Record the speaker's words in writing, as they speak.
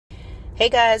Hey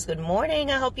guys, good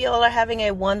morning. I hope you all are having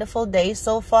a wonderful day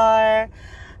so far.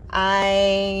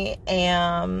 I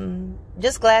am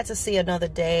just glad to see another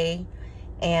day,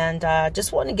 and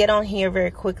just want to get on here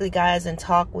very quickly, guys, and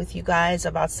talk with you guys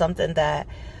about something that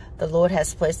the Lord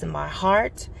has placed in my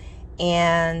heart.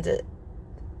 And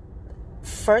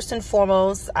first and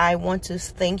foremost, I want to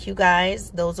thank you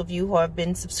guys, those of you who have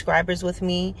been subscribers with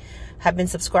me, have been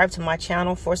subscribed to my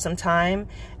channel for some time,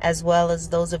 as well as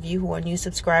those of you who are new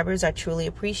subscribers. I truly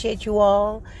appreciate you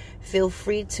all. Feel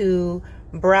free to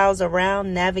browse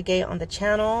around, navigate on the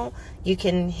channel. You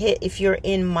can hit, if you're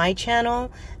in my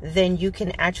channel, then you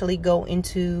can actually go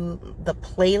into the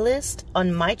playlist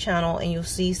on my channel and you'll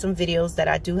see some videos that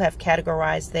I do have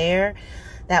categorized there.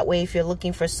 That way, if you're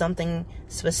looking for something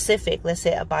specific, let's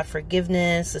say about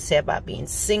forgiveness, let's say about being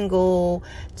single,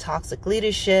 toxic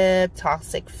leadership,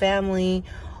 toxic family,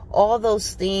 all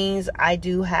those things I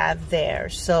do have there.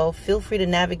 So feel free to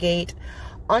navigate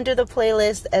under the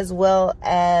playlist, as well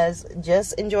as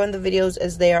just enjoying the videos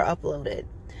as they are uploaded.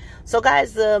 So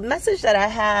guys, the message that I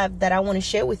have that I want to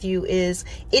share with you is,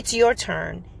 it's your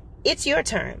turn. It's your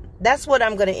turn. That's what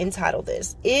I'm going to entitle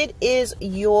this. It is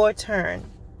your turn.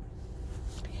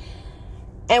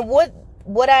 And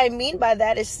what I mean by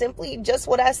that is simply just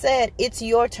what I said. It's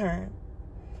your turn.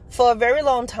 For a very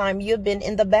long time, you've been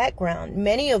in the background.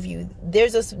 Many of you,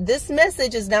 this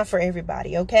message is not for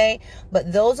everybody, okay?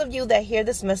 But those of you that hear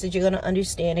this message, you're going to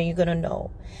understand and you're going to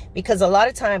know. Because a lot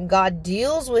of time, God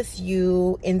deals with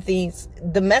you in things.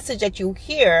 The message that you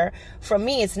hear from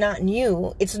me, it's not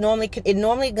new. It's normally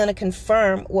going to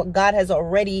confirm what God has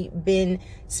already been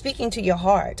speaking to your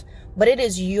heart. But it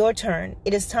is your turn.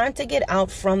 It is time to get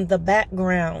out from the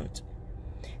background.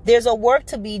 There's a work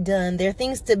to be done. There are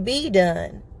things to be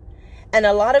done. And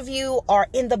a lot of you are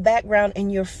in the background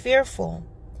and you're fearful.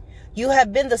 You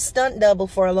have been the stunt double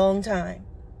for a long time.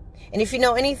 And if you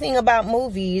know anything about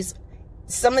movies,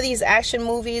 some of these action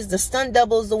movies, the stunt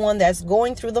double is the one that's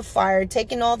going through the fire,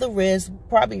 taking all the risks,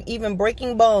 probably even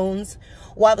breaking bones,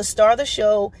 while the star of the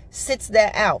show sits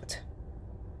that out.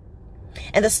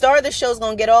 And the star of the show is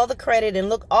going to get all the credit and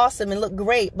look awesome and look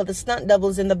great, but the stunt double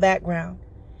is in the background.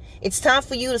 It's time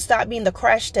for you to stop being the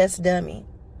crash test dummy.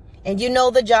 And you know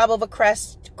the job of a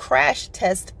crash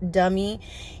test dummy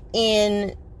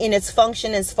in its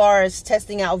function as far as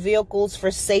testing out vehicles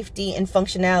for safety and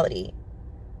functionality.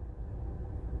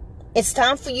 It's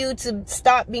time for you to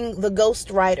stop being the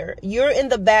ghost rider. You're in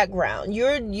the background.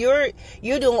 You're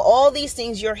doing all these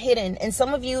things. You're hidden. And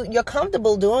some of you, you're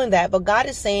comfortable doing that. But God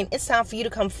is saying it's time for you to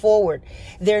come forward.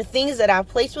 There are things that I've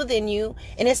placed within you,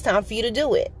 and it's time for you to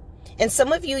do it. And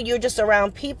some of you, you're just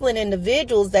around people and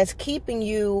individuals that's keeping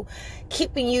you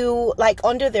like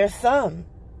under their thumb.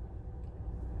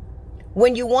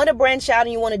 When you want to branch out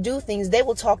and you want to do things, they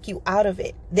will talk you out of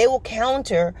it. They will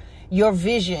counter your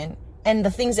vision and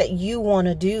the things that you want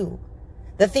to do,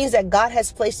 the things that God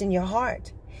has placed in your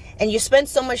heart. And you spend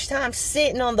so much time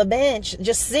sitting on the bench,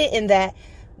 just sitting that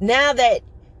now that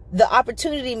the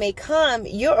opportunity may come,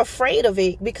 you're afraid of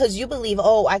it because you believe,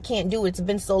 oh, I can't do it. It's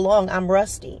been so long. I'm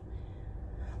rusty.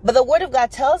 But the word of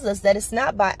God tells us that it's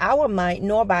not by our might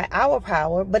nor by our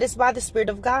power, but it's by the Spirit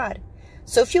of God.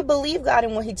 So if you believe God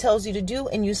in what he tells you to do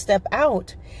and you step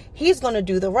out, he's going to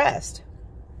do the rest.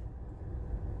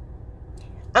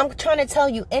 I'm trying to tell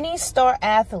you, any star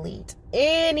athlete,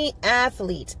 the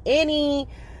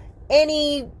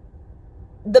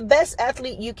best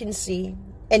athlete you can see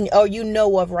or you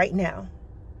know of right now,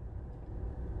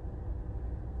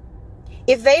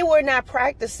 if they were not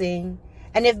practicing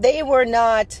and if they were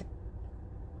not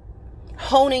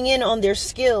honing in on their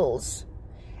skills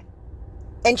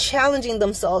and challenging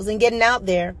themselves and getting out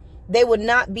there, they would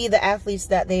not be the athletes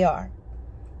that they are.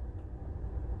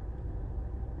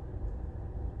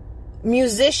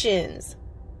 Musicians,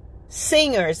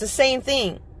 singers, the same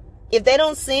thing. If they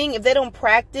don't sing, if they don't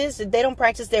practice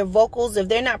their vocals, if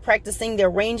they're not practicing their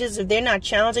ranges, if they're not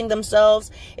challenging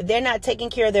themselves, if they're not taking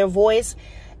care of their voice,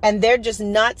 and they're just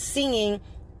not singing,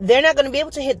 they're not going to be able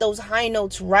to hit those high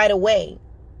notes right away.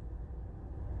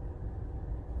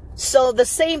 So the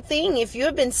same thing, if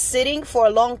you've been sitting for a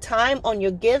long time on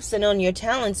your gifts and on your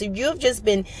talents, if you've just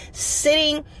been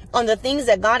sitting on the things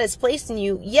that God has placed in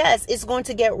you, yes, it's going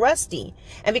to get rusty.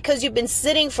 And because you've been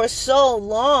sitting for so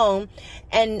long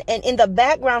and in the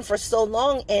background for so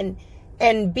long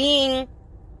and being,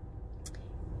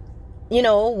 you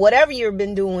know, whatever you've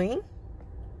been doing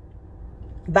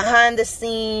behind the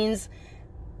scenes,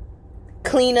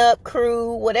 cleanup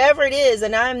crew, whatever it is,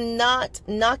 and I'm not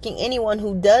knocking anyone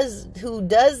who does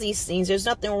these things. There's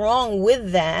nothing wrong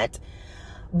with that.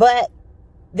 But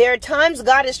There are times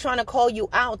God is trying to call you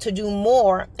out to do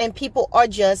more, and people are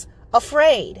just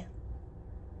afraid.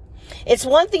 It's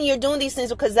one thing you're doing these things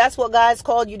because that's what God's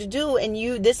called you to do,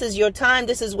 and this is your time.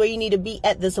 This is where you need to be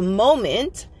at this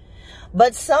moment.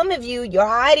 But some of you, you're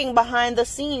hiding behind the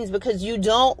scenes because you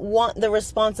don't want the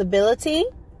responsibility.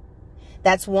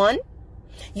 That's one.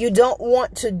 You don't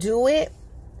want to do it.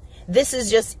 This is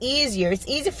just easier. It's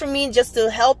easy for me just to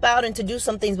help out and to do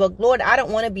some things. But Lord, I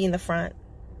don't want to be in the front.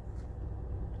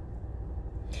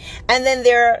 And then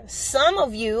there are some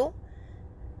of you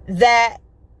that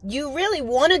you really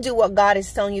want to do what God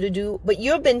is telling you to do, but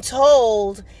you've been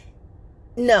told,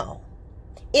 no,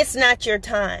 it's not your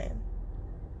time.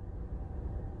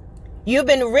 You've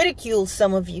been ridiculed,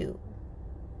 some of you.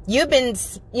 You've been,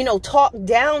 talked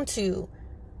down to.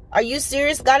 Are you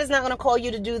serious? God is not going to call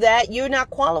you to do that. You're not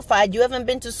qualified. You haven't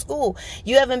been to school.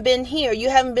 You haven't been here. You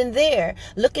haven't been there.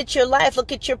 Look at your life.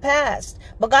 Look at your past.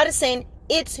 But God is saying,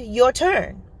 it's your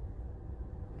turn.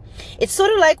 It's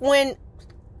sort of like when,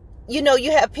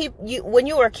 you have people, when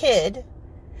you were a kid,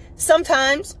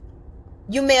 sometimes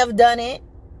you may have done it,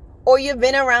 or you've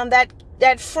been around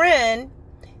that friend.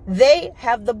 They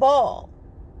have the ball.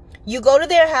 You go to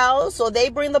their house, or they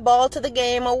bring the ball to the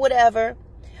game or whatever.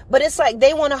 But it's like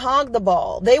they want to hog the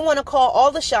ball. They want to call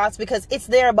all the shots because it's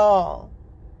their ball.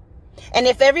 And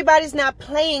if everybody's not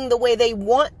playing the way they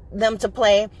want them to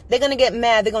play, they're going to get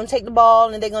mad. They're going to take the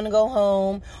ball and they're going to go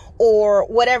home or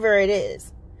whatever it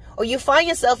is. Or you find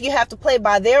yourself, you have to play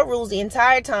by their rules the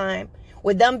entire time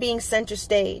with them being center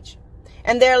stage.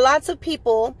 And there are lots of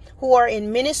people who are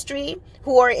in ministry,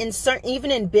 who are in certain,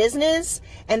 even in business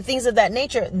and things of that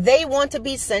nature. They want to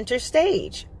be center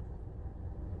stage.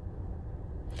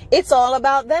 It's all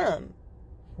about them.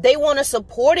 They want a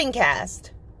supporting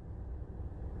cast.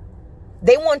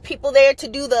 They want people there to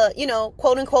do the,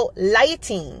 quote unquote,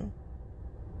 lighting.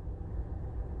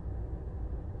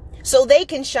 So they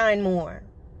can shine more.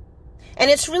 And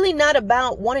it's really not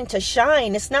about wanting to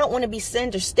shine. It's not wanting to be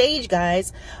center stage,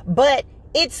 guys. But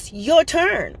it's your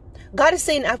turn. God is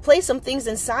saying, I place some things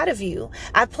inside of you.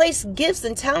 I place gifts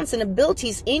and talents and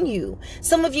abilities in you.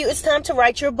 Some of you, it's time to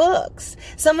write your books.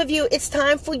 Some of you, it's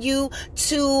time for you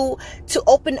to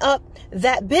open up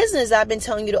that business I've been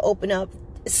telling you to open up.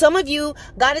 Some of you,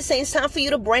 God is saying it's time for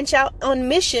you to branch out on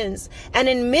missions and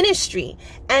in ministry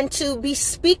and to be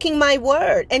speaking my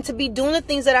word and to be doing the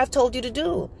things that I've told you to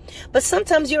do. But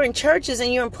sometimes you're in churches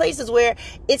and you're in places where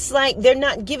it's like they're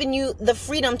not giving you the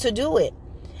freedom to do it.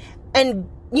 And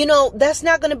that's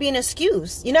not going to be an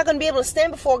excuse. You're not going to be able to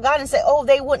stand before God and say, oh,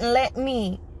 they wouldn't let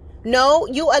me. No,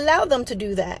 you allow them to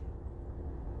do that.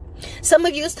 Some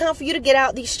of you, it's time for you to get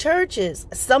out these churches,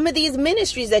 some of these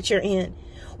ministries that you're in,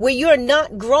 where you're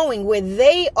not growing, where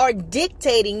they are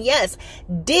dictating,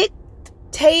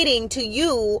 dictating to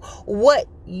you what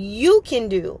you can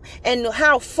do and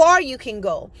how far you can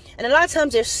go. And a lot of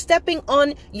times they're stepping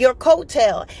on your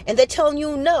coattail and they're telling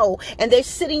you no, and they're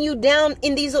sitting you down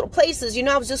in these little places.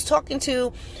 I was just talking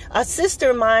to a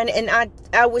sister of mine, and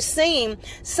I was saying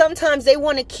sometimes they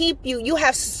want to keep you,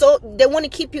 they want to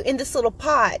keep you in this little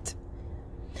pot,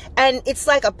 and it's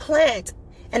like a plant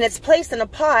and it's placed in a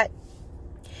pot,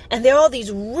 and there are all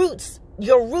these roots.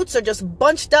 Your roots are just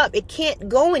bunched up. It can't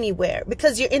go anywhere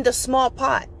because you're in the small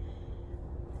pot.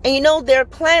 And there are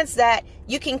plants that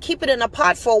you can keep it in a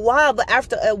pot for a while, but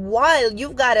after a while,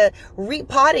 you've got to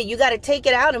repot it. You got to take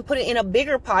it out and put it in a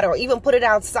bigger pot, or even put it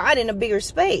outside in a bigger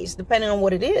space, depending on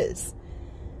what it is.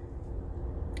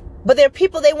 But there are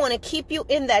people, they want to keep you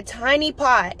in that tiny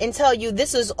pot and tell you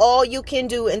this is all you can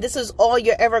do and this is all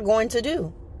you're ever going to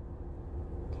do.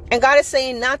 And God is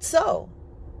saying, not so.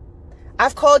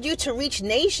 I've called you to reach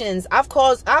nations. I've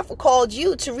called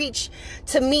you to reach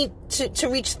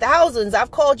thousands. I've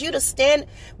called you to stand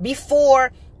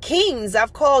before kings.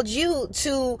 I've called you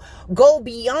to go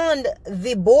beyond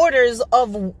the borders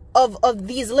of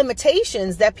these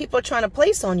limitations that people are trying to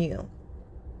place on you.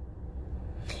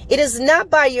 It is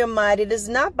not by your might. It is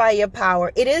not by your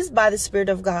power. It is by the Spirit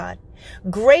of God.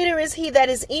 Greater is he that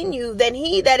is in you than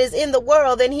he that is in the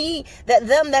world, than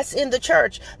them that's in the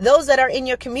church, those that are in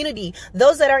your community,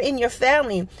 those that are in your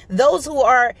family, those who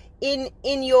are in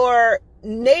your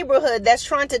neighborhood that's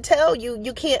trying to tell you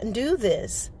you can't do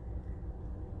this.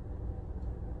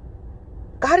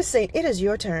 God is saying, it is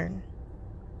your turn.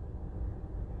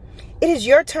 It is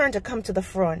your turn to come to the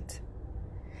front.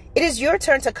 It is your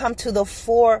turn to come to the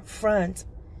forefront.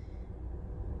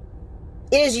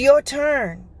 It is your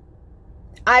turn.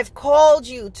 I've called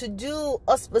you to do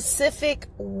a specific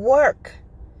work.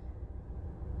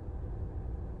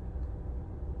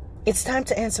 It's time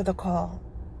to answer the call.